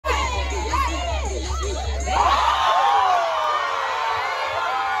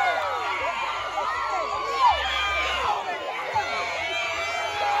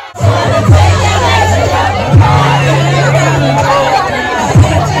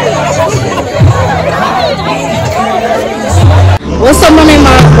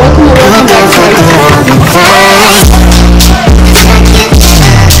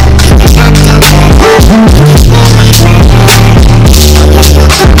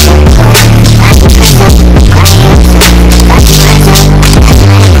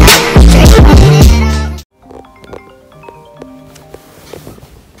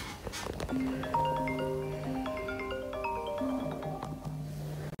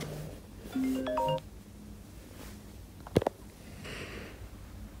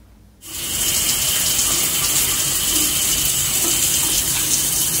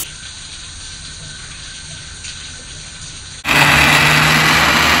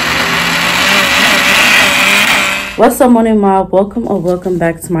What's up, morning mob? Welcome or welcome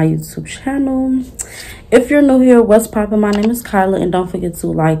back to my YouTube channel. If you're new here, what's poppin'? My name is Kyla, and don't forget to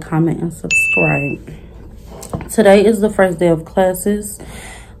like, comment, and subscribe. Today is the first day of classes,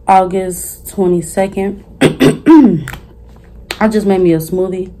 August 22nd. I just made me a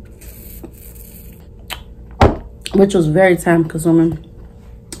smoothie, which was very time consuming.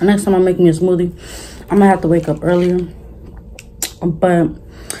 Next time I make me a smoothie, I'm gonna have to wake up earlier. But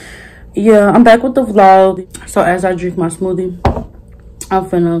yeah, I'm back with the vlog. So as I drink my smoothie, I'm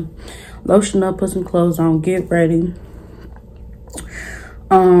finna lotion up, put some clothes on, get ready,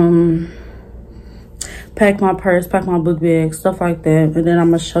 pack my purse, pack my book bag, stuff like that. And then I'm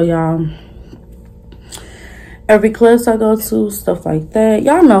gonna show y'all every class I go to, stuff like that.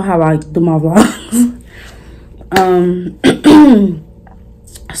 Y'all know how I do my vlogs.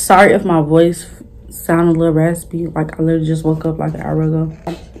 Sorry if my voice sounds a little raspy. Like, I literally just woke up like an hour ago.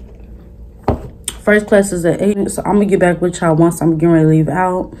 First class is at 8, so I'm gonna get back with y'all once I'm getting ready to leave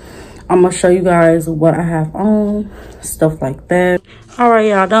out. I'm gonna show you guys what I have on, stuff like that. All right,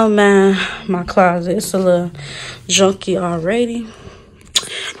 y'all, don't mind my closet. It's a little junky already.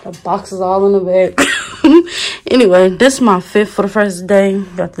 The box is all in the bag. Anyway, this is my fit for the first day.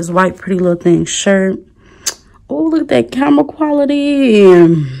 Got this white pretty little thing shirt. Oh, look at that camera quality.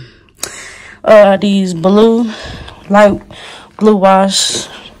 These light blue wash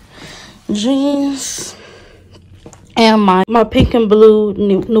jeans, and my pink and blue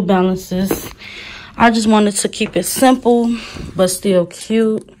New Balances. I just wanted to keep it simple but still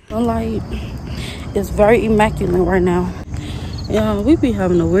cute. The light is very immaculate right now. Yeah, we be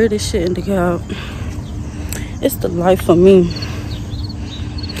having the weirdest shit in the cab. It's the life for me.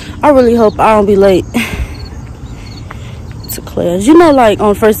 I really hope I don't be late to class. You know, like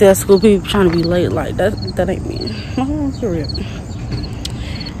on first day of school, people trying to be late. Like that ain't me. For real.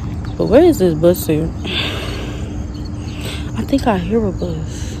 But where is this bus here? I think I hear a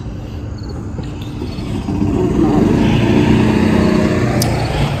bus.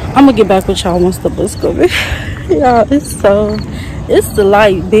 I'm gonna get back with y'all once the bus goes. Yeah, it's the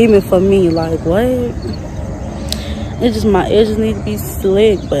light beaming for me. Like, what? It's just my edges need to be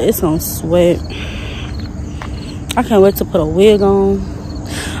slick, but it's on sweat. I can't wait to put a wig on.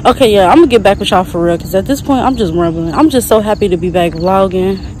 Okay, yeah, I'm gonna get back with y'all for real, because at this point I'm just rambling. I'm just so happy to be back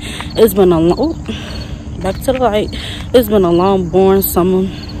vlogging. It's been a long, back to the light. It's been a long, boring summer.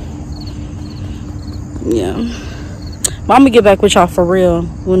 Yeah, but I'm gonna get back with y'all for real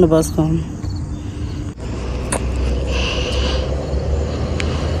when the bus comes.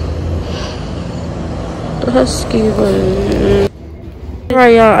 The Husky bird.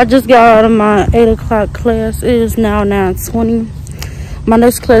 Alright, y'all, I just got out of my 8 o'clock class. It is now 9:20. My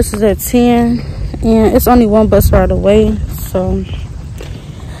next class is at 10, and it's only one bus ride away, so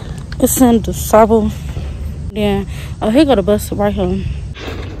it's in DeSable. Yeah. Oh, here go the bus right here.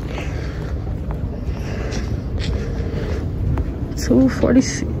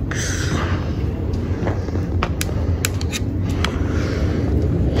 2:46.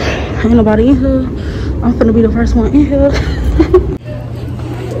 Ain't nobody in here. I'm finna be the first one in here.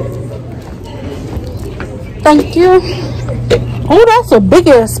 Thank you. Oh, that's a big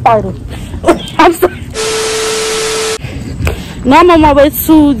ass spider. I'm sorry. Now I'm on my way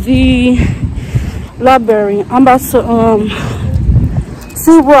to the library. I'm about to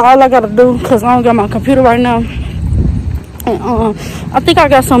see what all I gotta do, because I don't got my computer right now. And I think I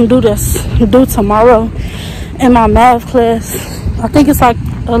got something to do tomorrow in my math class. I think it's like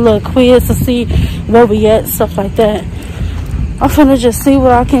a little quiz to see where we at, stuff like that. I'm finna just see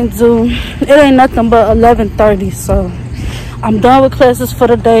what I can do. It ain't nothing but 11:30, so I'm done with classes for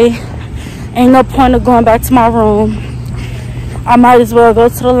the day. Ain't no point of going back to my room. I might as well go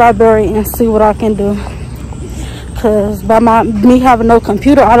to the library and see what I can do. Cause by me having no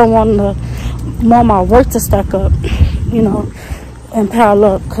computer, I don't want my work to stack up, you know, and pile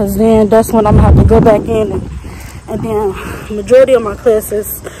up. Cause then that's when I'm gonna have to go back in, and then majority of my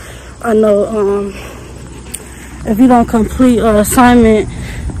classes, I know, if you don't complete an assignment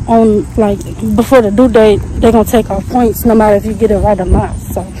on, like, before the due date, they're gonna take off points no matter if you get it right or not.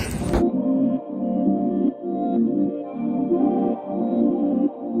 So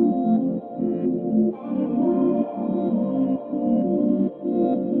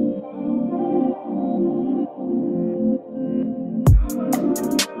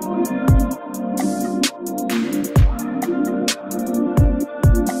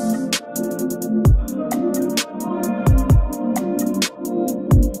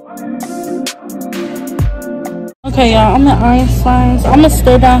okay, y'all, I'm at Einstein's. I'm gonna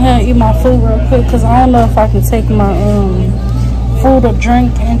stay down here and eat my food real quick, because I don't know if I can take my food or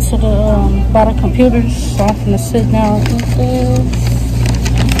drink into the by the computer. So I'm gonna sit down and eat this.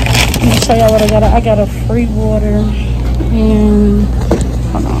 Let me show y'all what I got. I got a free water and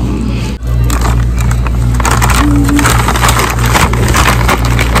hold on.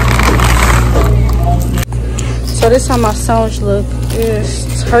 So this is how my sandwich look.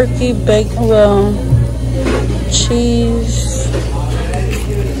 It's turkey, bacon, well, cheese,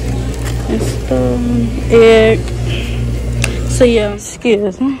 and stuff, egg. So yeah,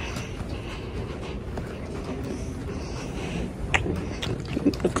 excuse me.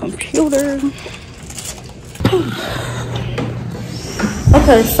 The computer.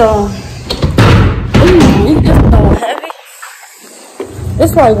 Okay, so it gets so heavy.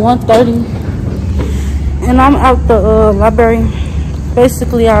 It's like 1:30. And I'm out the library.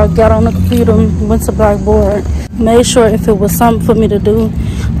 Basically, I got on the computer, went to Blackboard, made sure if it was something for me to do.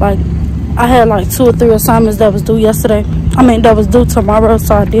 Like, I had like 2 or 3 assignments that was due yesterday. I mean, that was due tomorrow,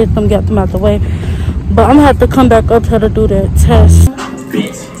 so I did them, got them out the way. But I'm gonna have to come back up here to do that test.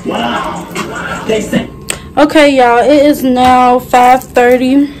 Okay, y'all, it is now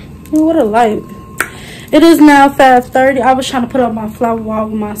 5:30. Ooh, what a light. It is now 5:30. I was trying to put up my flower wall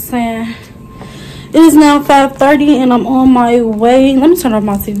with my sand. It is now 5:30 and I'm on my way. Let me turn off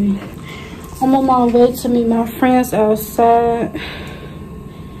my TV. I'm on my way to meet my friends outside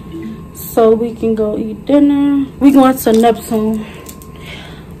so we can go eat dinner. We going to Neptune.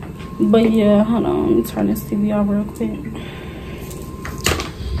 But yeah, hold on. Let me turn this TV off real quick.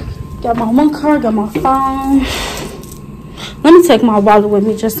 Got my one card, got my phone. Let me take my wallet with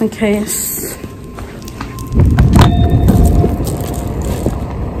me just in case.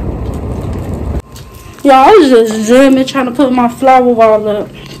 Y'all, I was just jamming, trying to put my flower wall up.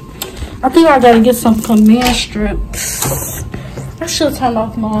 I think I gotta get some command strips. I should turn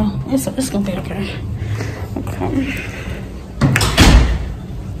off my, it's gonna be okay. Okay.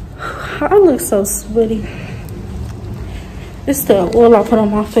 I look so sweaty. It's the oil I put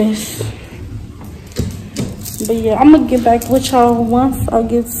on my face. But yeah, I'm gonna get back with y'all once I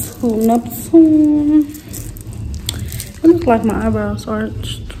get to Neptune. It looks like my eyebrows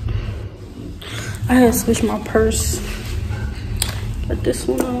arched. I had to switch my purse. Got this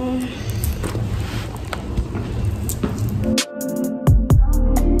one on.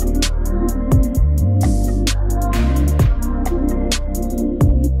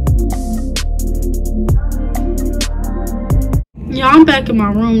 Yeah, I'm back in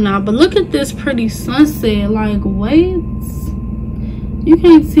my room now, but look at this pretty sunset. Like, wait, you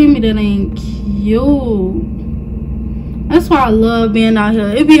can't see me, that ain't cute. That's why I love being out here.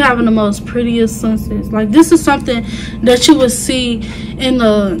 It be having the most prettiest sunsets. Like, this is something that you would see in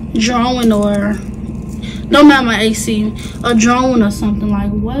a drawing, or no matter my AC, a drawing or something.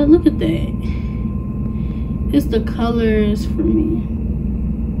 Like, what? Look at that. It's the colors for me.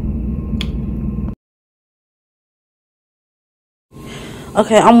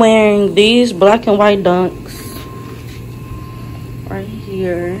 Okay, I'm wearing these black and white dunks right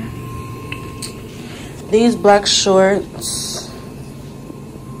here. These black shorts,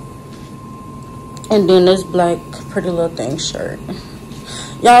 and then this black Pretty Little Thing shirt.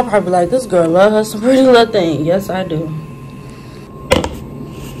 Y'all probably like, this girl love her some Pretty Little Thing. Yes, I do.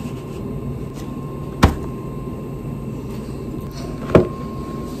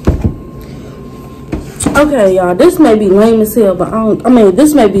 Okay, y'all, this may be lame as hell, but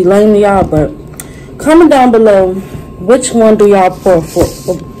this may be lame to y'all, but comment down below which one do y'all pour for.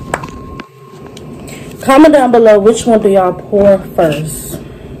 Comment down below which one do y'all pour first.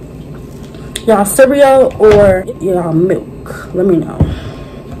 Y'all cereal or y'all milk? Let me know.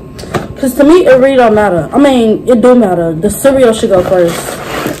 Cause to me it really don't matter. I mean, it do matter. The cereal should go first.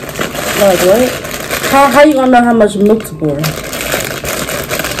 Like what? How you gonna know how much milk to pour?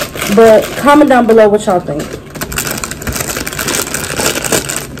 But comment down below what y'all think.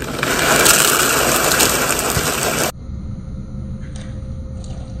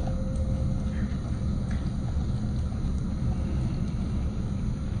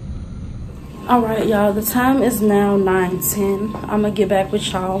 All right, y'all, the time is now 9:10. I'm gonna get back with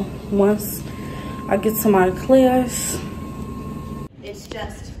y'all once I get to my class. It's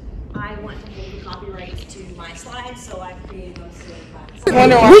just I want to hold the copyright to my slides, so I created those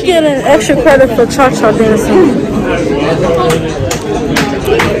slides. We get an extra credit for cha-cha dancing.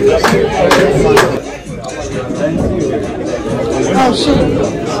 Oh shit.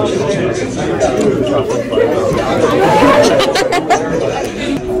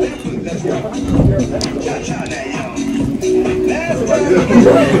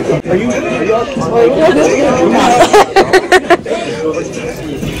 Are you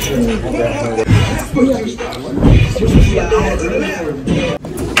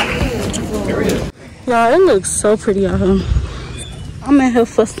Y'all, it looks so pretty out here. I'm in here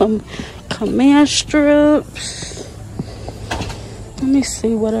for some command strips. Let me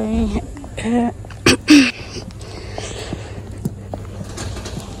see what I at.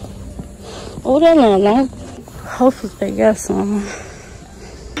 Oh, that ain't long. Hopefully they got some.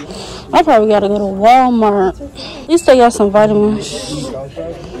 I probably gotta go to Walmart. At least they got some vitamins.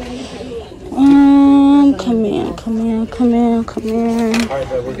 Come in.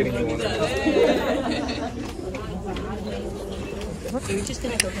 Alright, we're getting you one.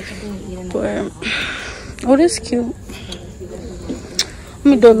 Oh, this is cute. Let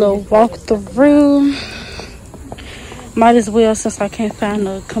me do a little walk through. Might as well, since I can't find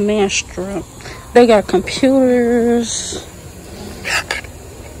a command strip. They got computers.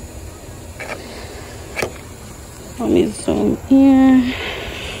 Let me zoom in.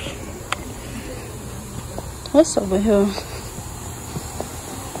 What's over here?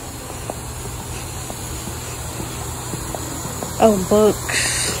 Oh, books.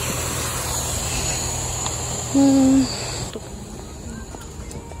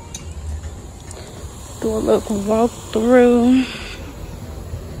 Do a little walk through.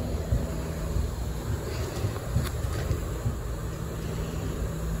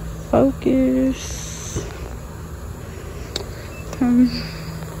 FAQS.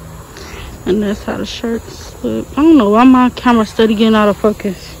 And that's how the shirts look. I don't know why my camera steady getting out of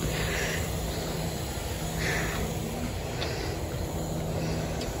focus.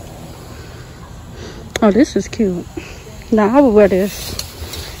 Oh, this is cute. Now I would wear this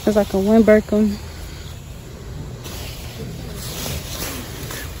as like a windbreaker.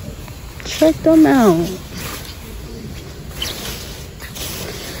 Check them out.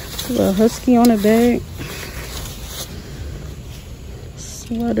 A little husky on the back.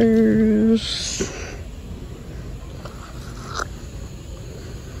 Sweaters.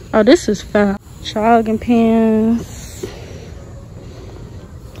 Oh, this is fine. Jogging pants.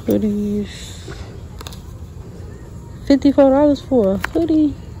 Hoodies. $54 for a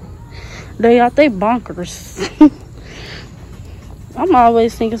hoodie. They bonkers. I'm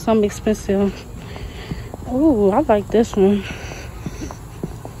always thinking something expensive. Oh, I like this one.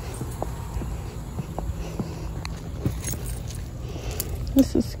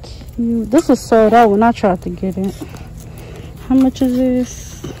 This is cute. This is sold out when I tried to get it. How much is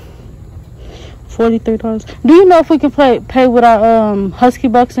this? $43. Do you know if we can pay with our Husky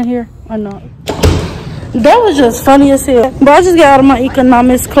Bucks in here or not? That was just funny as hell. But I just got out of my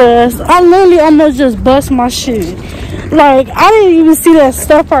economics class. I literally almost just bust my shit. Like, I didn't even see that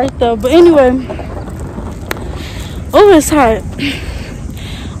stuff right there. But anyway. Oh, it's hot.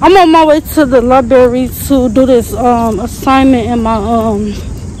 I'm on my way to the library to do this assignment in my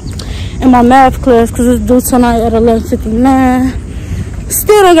math class because it's due tonight at 11:59.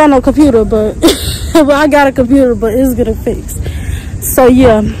 Still don't got no computer, but well, I got a computer, but it's getting fixed. So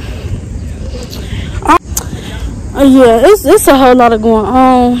yeah. Yeah, it's a whole lot of going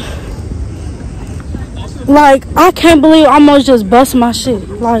on. Like, I can't believe I almost just bust my shit.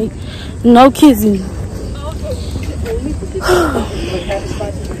 Like, no kidding.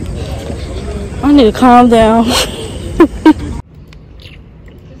 I need to calm down.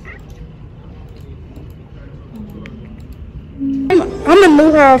 I'm in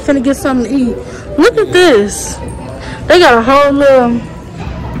New Hall finna get something to eat. Look at this. They got a whole little...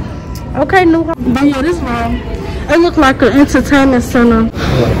 Okay, New Hall. But yeah, this one. It look like an entertainment center.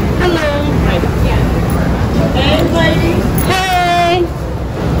 Hello. Hey, ladies. Hey.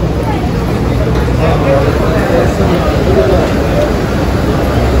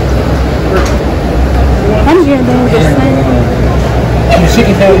 I'm getting the same.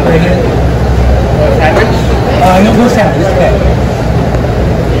 Chicken sandwich right here. Sandwich? No sandwich. It's okay.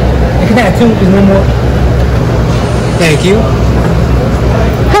 You can have two. There's one more. Thank you.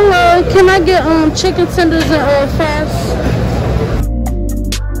 Hello. Can I get chicken tenders and fries?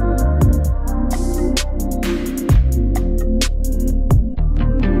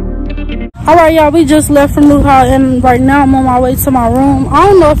 Alright, y'all, we just left from New Hall and right now I'm on my way to my room. I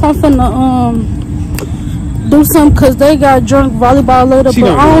don't know if I'm finna do something because they got drunk volleyball later,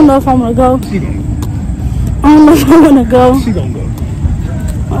 but I don't know if I'm gonna go. I don't know if I'm gonna go. She gonna go.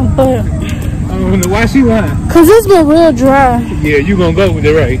 But I don't know why she lying. Cause it's been real dry. Yeah, you gonna go with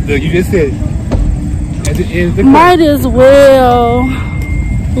it, right? So you just said at the end of the Might as well.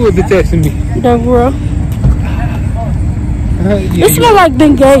 Who was texting me? The girl. Yeah, It smells like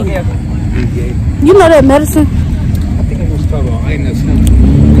Bengay. You know that medicine? I think I'm gonna start on. I ain't know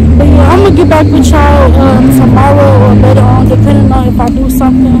something. But yeah, I'm gonna get back with y'all tomorrow or later on, depending on if I do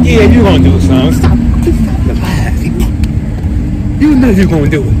something. Yeah, you gonna do something. Stop the lie. You know you're gonna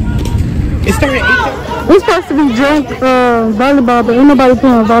do it. It started at 8:30. We're supposed to be drunk volleyball, but ain't nobody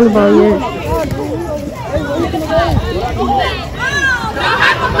playing volleyball yet.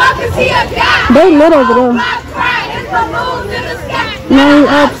 They lit over there. Name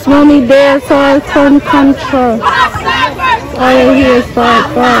up, swimmy, dance, hard, turn, control. All I hear is fire.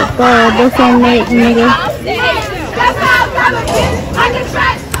 That's on that, nigga.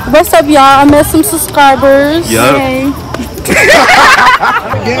 What's up, y'all? I met some subscribers. Yup. Hey. They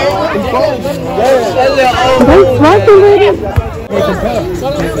fucking with it.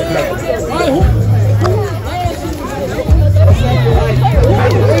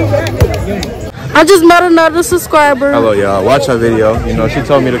 I just met another subscriber. Hello, y'all. Watch her video. You know, she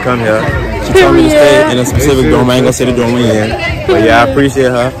told me to come here. She told me to stay in a specific dorm. I ain't gonna say the dorm we in. But yeah, I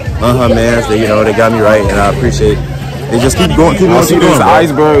appreciate her and her mans. They, you know, they got me right, and I appreciate. They just keep going. Keep doing what you're doing, bro.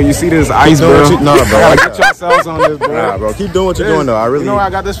 Iceberg. You see this iceberg? No, bro. Get yourselves on this, bro. Nah, bro. Keep doing what you're doing, though. I really, you know where I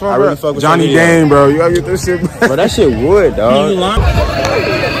got this from, I really fuck with Johnny Dane, bro. You gotta get this shit, bro. That shit wood, dog.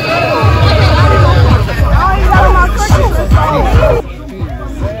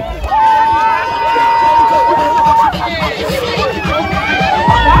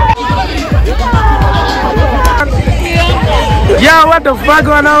 Yo, what the fuck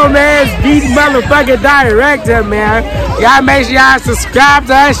going on, man? It's Beat motherfucking Director, man. Y'all make sure y'all subscribe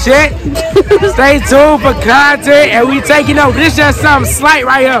to her shit. Stay tuned for content, and we taking over. This just something slight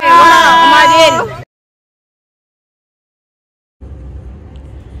right here.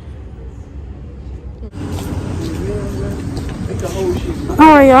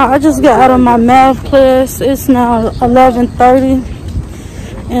 Alright, y'all, I just got out of my math class. It's now 11:30,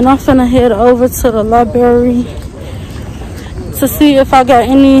 and I'm finna head over to the library to see if I got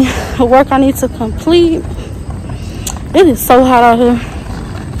any work I need to complete. It is so hot out here.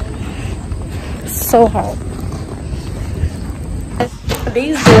 So hot.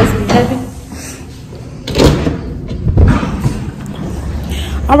 These doors be heavy.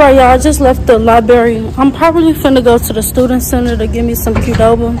 Alright, y'all, I just left the library. I'm probably finna go to the student center to give me some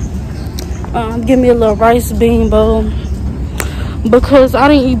Qdoba. Give me a little rice bean bowl, because I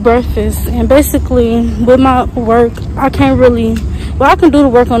didn't eat breakfast. And basically with my work, I can't really, well, I can do the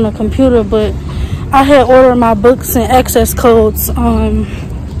work on the computer, but I had ordered my books and access codes online,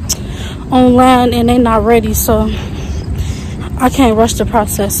 and they're not ready, so I can't rush the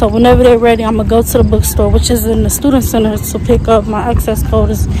process. So whenever they're ready, I'm gonna go to the bookstore, which is in the student center, to pick up my access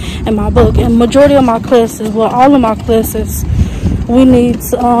codes and my book. And majority of my classes, well, all of my classes, we need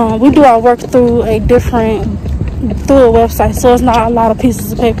we do our work through a website, so it's not a lot of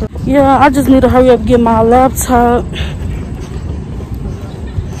pieces of paper. Yeah, I just need to hurry up and get my laptop.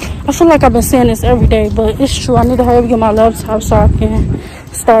 I feel like I've been saying this every day, but it's true. I need to hurry up and get my laptop so I can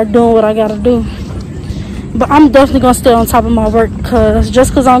start doing what I gotta do. But I'm definitely gonna stay on top of my work, because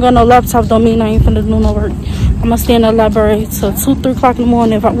just because I don't got no laptop don't mean I ain't finna do no work. I'm gonna stay in the library till 2, 3 o'clock in the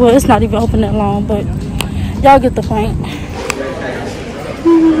morning. Well, it's not even open that long, but y'all get the point.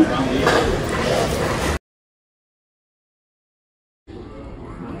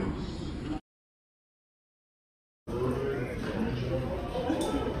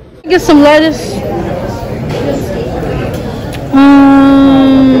 Get some lettuce.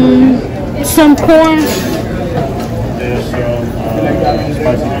 Some corn.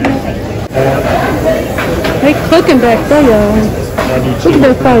 They cooking back there, y'all. Look at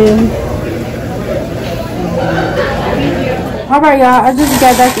that fire. Alright, y'all, I just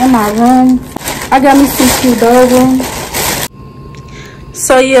got back in my room. I got me some Qdoba.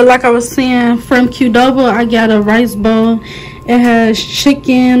 So yeah, like I was saying, from Qdoba, I got a rice bowl. It has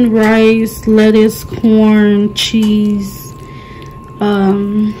chicken, rice, lettuce, corn, cheese,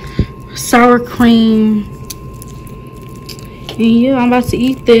 sour cream. And yeah, I'm about to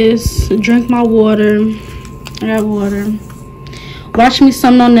eat this, drink my water. I got water. Watch me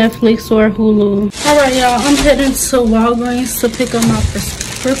something on Netflix or Hulu. Alright, y'all, I'm heading to Walgreens to pick up my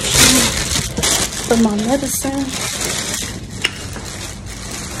prescription for my medicine.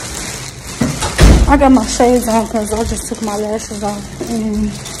 I got my shades on because I just took my lashes off,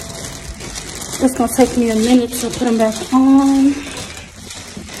 and it's gonna take me a minute to put them back on.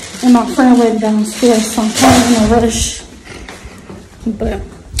 And my friend went downstairs, so I'm kind of in a rush. But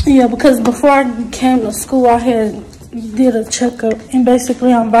yeah, because before I came to school, I did a checkup, and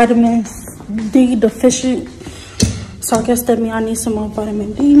basically I'm vitamin D deficient. So I guess that means I need some more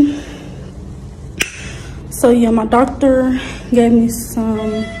vitamin D. So yeah, my doctor gave me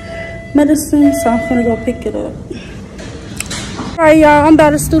some medicine, so I'm gonna go pick it up. Alright, y'all, I'm by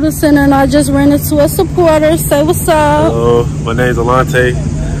the student center, and I just ran into a supporter. Say what's up. Hello, my name's Alante.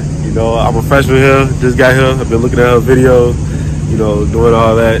 You know, I'm a freshman here, just got here. I've been looking at her video. you know, doing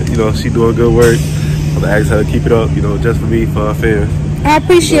all that. You know, she doing good work. I'm gonna ask her to keep it up, you know, just for me, for our fans. I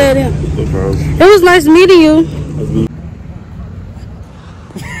appreciate it. No problem. It was nice meeting you.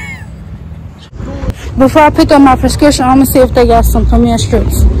 Before I pick up my prescription, I'm gonna see if they got some command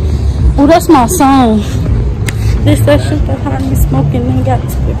strips. Oh, that's my song. This that shit that had me smoking and got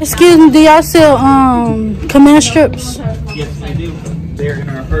to it. Excuse me, do y'all sell command strips? Yes, they do. They're in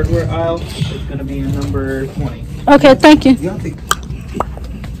our hardware aisle. It's gonna be in number 20. Okay, thank you.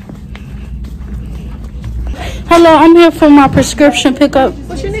 Hello, I'm here for my prescription pickup.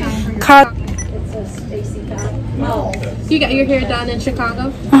 What's your name? Oh. You got your hair done in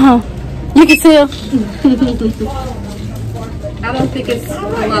Chicago? You can tell. I don't think it's a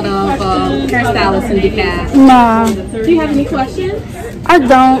lot of hairstylists in DeKalb. Nah. Do you have any questions? I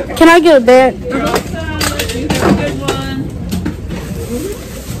don't. Can I get a bag? You have a good one.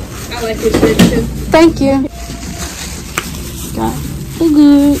 I like your shirt too. Thank you. Got the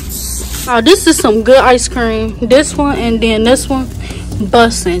goods. Oh, this is some good ice cream. This one and then this one,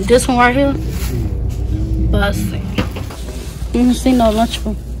 bussin'. This one right here, bussin'. You can see no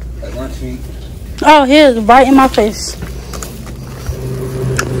lunchable. Oh, here's right in my face.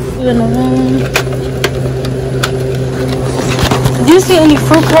 In the room. Do you see any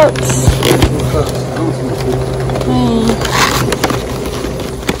fruit cups?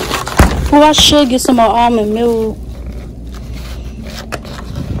 Well, I should get some more almond milk.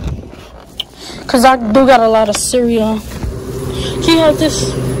 Cause I do got a lot of cereal. Can you have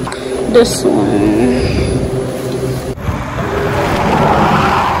this? This one.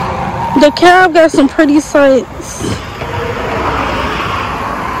 The cab got some pretty sights.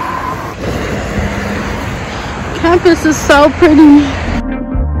 Campus is so pretty.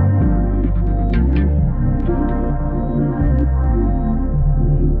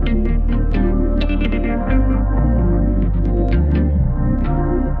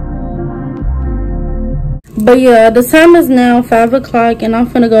 But yeah, the time is now 5 o'clock and I'm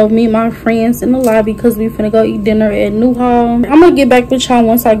finna go meet my friends in the lobby because we finna go eat dinner at New Hall. I'm gonna get back with y'all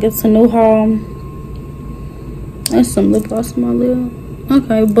once I get to New Hall. There's some lip gloss on my lip.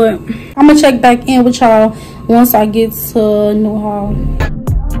 Okay, but I'm gonna check back in with y'all once I get to New Hall.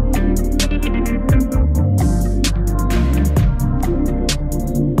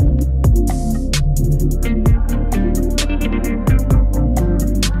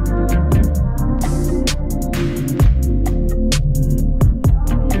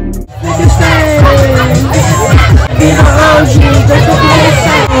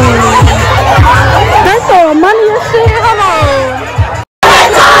 They throwing money and shit. Hold on.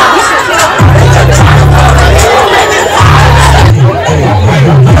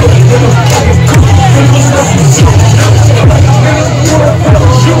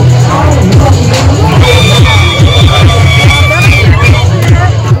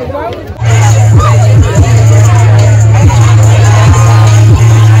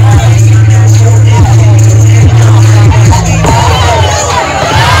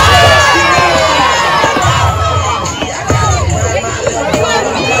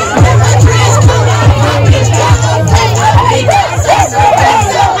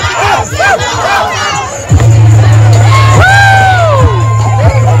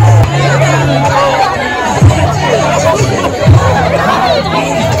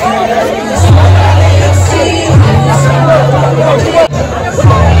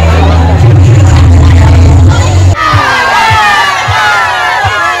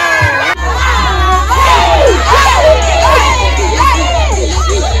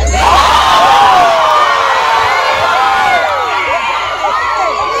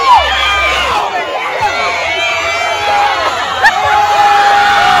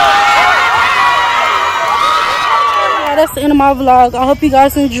 That's the end of my vlog. I hope you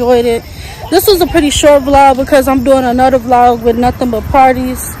guys enjoyed it. This was a pretty short vlog because I'm doing another vlog with nothing but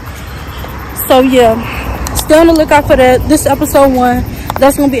parties. So yeah, stay on the lookout for that. This is episode 1.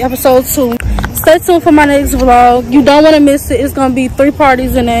 That's gonna be episode 2. Stay tuned for my next vlog. You don't want to miss it. It's gonna be 3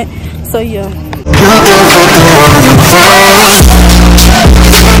 parties in it. So yeah.